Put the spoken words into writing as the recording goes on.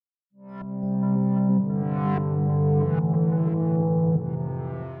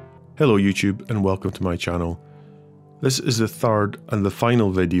Hello YouTube and welcome to my channel. This is the third and the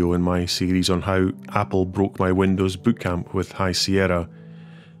final video in my series on how Apple broke my Windows Bootcamp with High Sierra.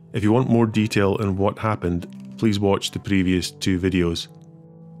 If you want more detail on what happened, please watch the previous two videos.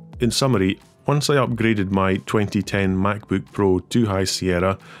 In summary, once I upgraded my 2010 MacBook Pro to High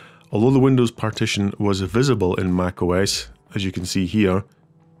Sierra, although the Windows partition was visible in macOS, as you can see here,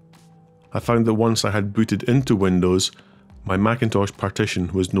 I found that once I had booted into Windows, my Macintosh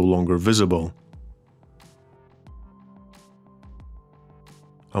partition was no longer visible.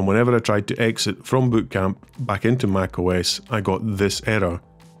 And whenever I tried to exit from Bootcamp back into macOS, I got this error,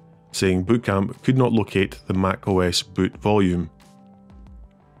 saying Bootcamp could not locate the macOS boot volume.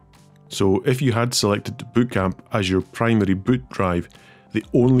 So if you had selected Bootcamp as your primary boot drive, the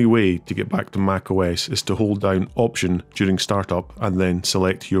only way to get back to macOS is to hold down Option during startup and then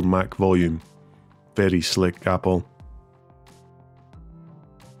select your Mac volume. Very slick, Apple.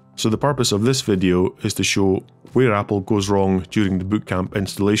 So the purpose of this video is to show where Apple goes wrong during the Bootcamp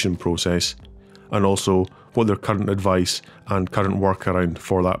installation process, and also what their current advice and current workaround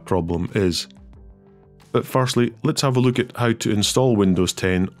for that problem is. But firstly, let's have a look at how to install Windows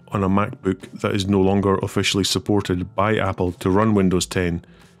 10 on a MacBook that is no longer officially supported by Apple to run Windows 10,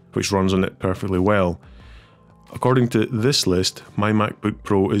 which runs on it perfectly well. According to this list, my MacBook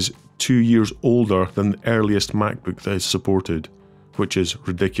Pro is 2 years older than the earliest MacBook that is supported, which is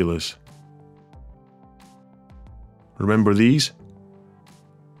ridiculous. Remember these?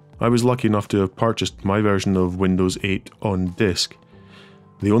 I was lucky enough to have purchased my version of Windows 8 on disk.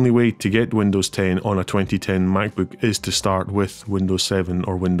 The only way to get Windows 10 on a 2010 MacBook is to start with Windows 7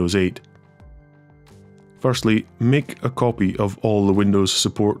 or Windows 8. Firstly, make a copy of all the Windows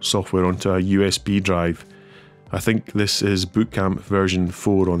support software onto a USB drive. I think this is Bootcamp version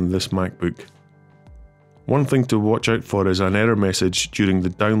 4 on this MacBook. One thing to watch out for is an error message during the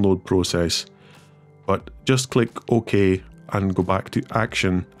download process, but just click OK and go back to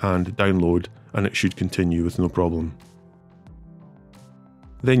Action and Download and it should continue with no problem.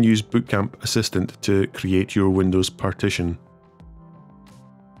 Then use Bootcamp Assistant to create your Windows partition.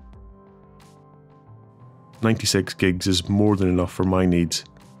 96 gigs is more than enough for my needs.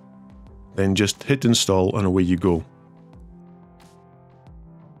 Then just hit install and away you go.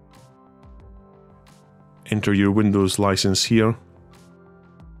 Enter your Windows license here.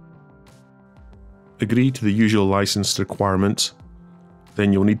 Agree to the usual license requirements.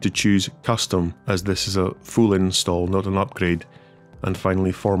 Then you'll need to choose Custom, as this is a full install, not an upgrade. And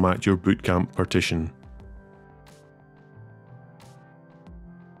finally format your Bootcamp partition.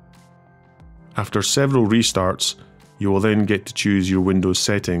 After several restarts, you will then get to choose your Windows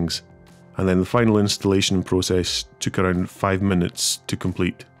settings, and then the final installation process took around 5 minutes to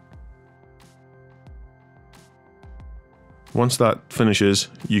complete. Once that finishes,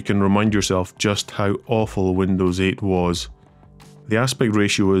 you can remind yourself just how awful Windows 8 was. The aspect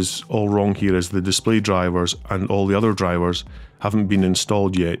ratio is all wrong here, as the display drivers and all the other drivers haven't been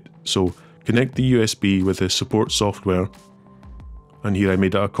installed yet, so connect the USB with the support software, and here I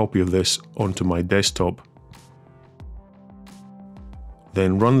made a copy of this onto my desktop.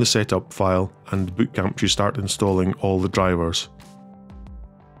 Then run the setup file and Bootcamp should start installing all the drivers.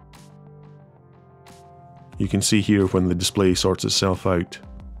 You can see here when the display sorts itself out.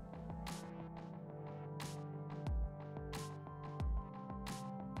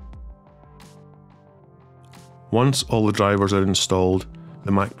 Once all the drivers are installed,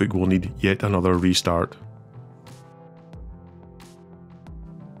 the MacBook will need yet another restart.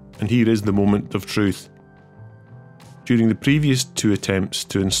 And here is the moment of truth. During the previous two attempts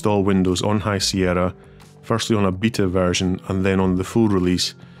to install Windows on High Sierra, firstly on a beta version and then on the full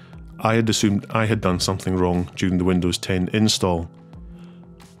release, I had assumed I had done something wrong during the Windows 10 install.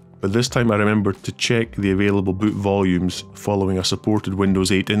 But this time I remembered to check the available boot volumes following a supported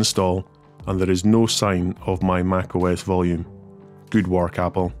Windows 8 install, and there is no sign of my macOS volume. Good work,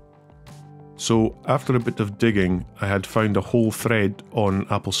 Apple. So after a bit of digging, I had found a whole thread on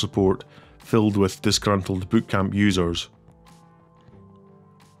Apple support filled with disgruntled Bootcamp users.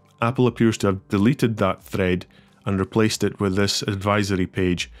 Apple appears to have deleted that thread and replaced it with this advisory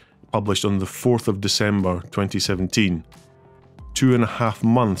page published on the 4th of December 2017, 2.5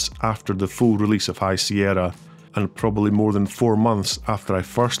 months after the full release of High Sierra, and probably more than 4 months after I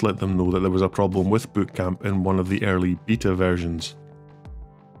first let them know that there was a problem with Bootcamp in one of the early beta versions.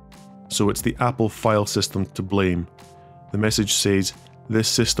 So it's the Apple file system to blame. The message says, this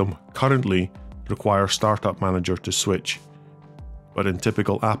system currently requires Startup Manager to switch. But in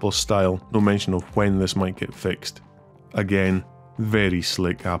typical Apple style, no mention of when this might get fixed. Again, very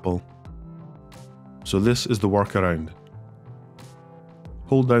slick, Apple. So this is the workaround.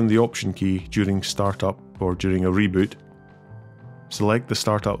 hold down the Option key during startup or during a reboot, select the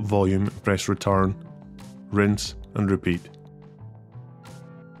startup volume and press return, rinse and repeat.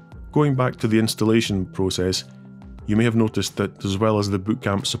 Going back to the installation process, you may have noticed that as well as the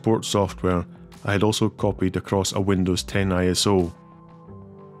Bootcamp support software, I had also copied across a Windows 10 ISO.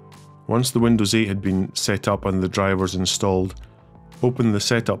 Once the Windows 8 had been set up and the drivers installed, open the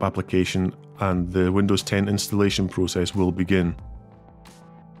Setup application and the Windows 10 installation process will begin.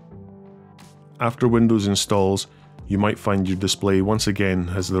 After Windows installs, you might find your display once again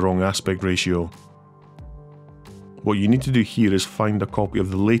has the wrong aspect ratio. What you need to do here is find a copy of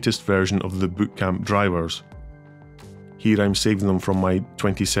the latest version of the Bootcamp drivers. Here I'm saving them from my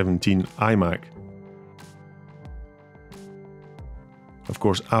 2017 iMac. Of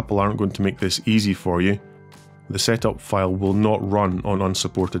course, Apple aren't going to make this easy for you. The setup file will not run on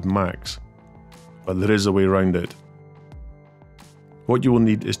unsupported Macs, but there is a way around it. What you will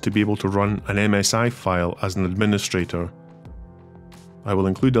need is to be able to run an MSI file as an administrator. I will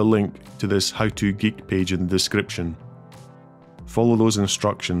include a link to this How To Geek page in the description. Follow those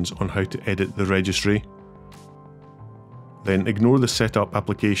instructions on how to edit the registry. Then ignore the setup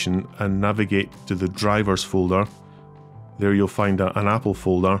application and navigate to the drivers folder. There you'll find an Apple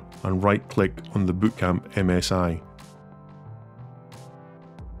folder and right-click on the Bootcamp MSI.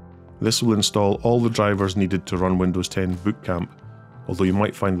 This will install all the drivers needed to run Windows 10 Bootcamp, although you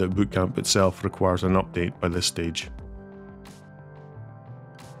might find that Bootcamp itself requires an update by this stage.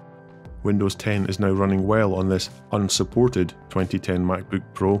 Windows 10 is now running well on this unsupported 2010 MacBook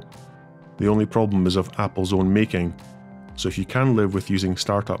Pro. The only problem is of Apple's own making, so if you can live with using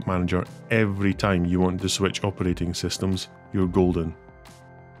Startup Manager every time you want to switch operating systems, you're golden.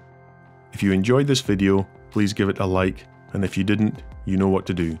 If you enjoyed this video, please give it a like, and if you didn't, you know what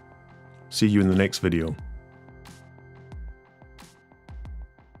to do. See you in the next video.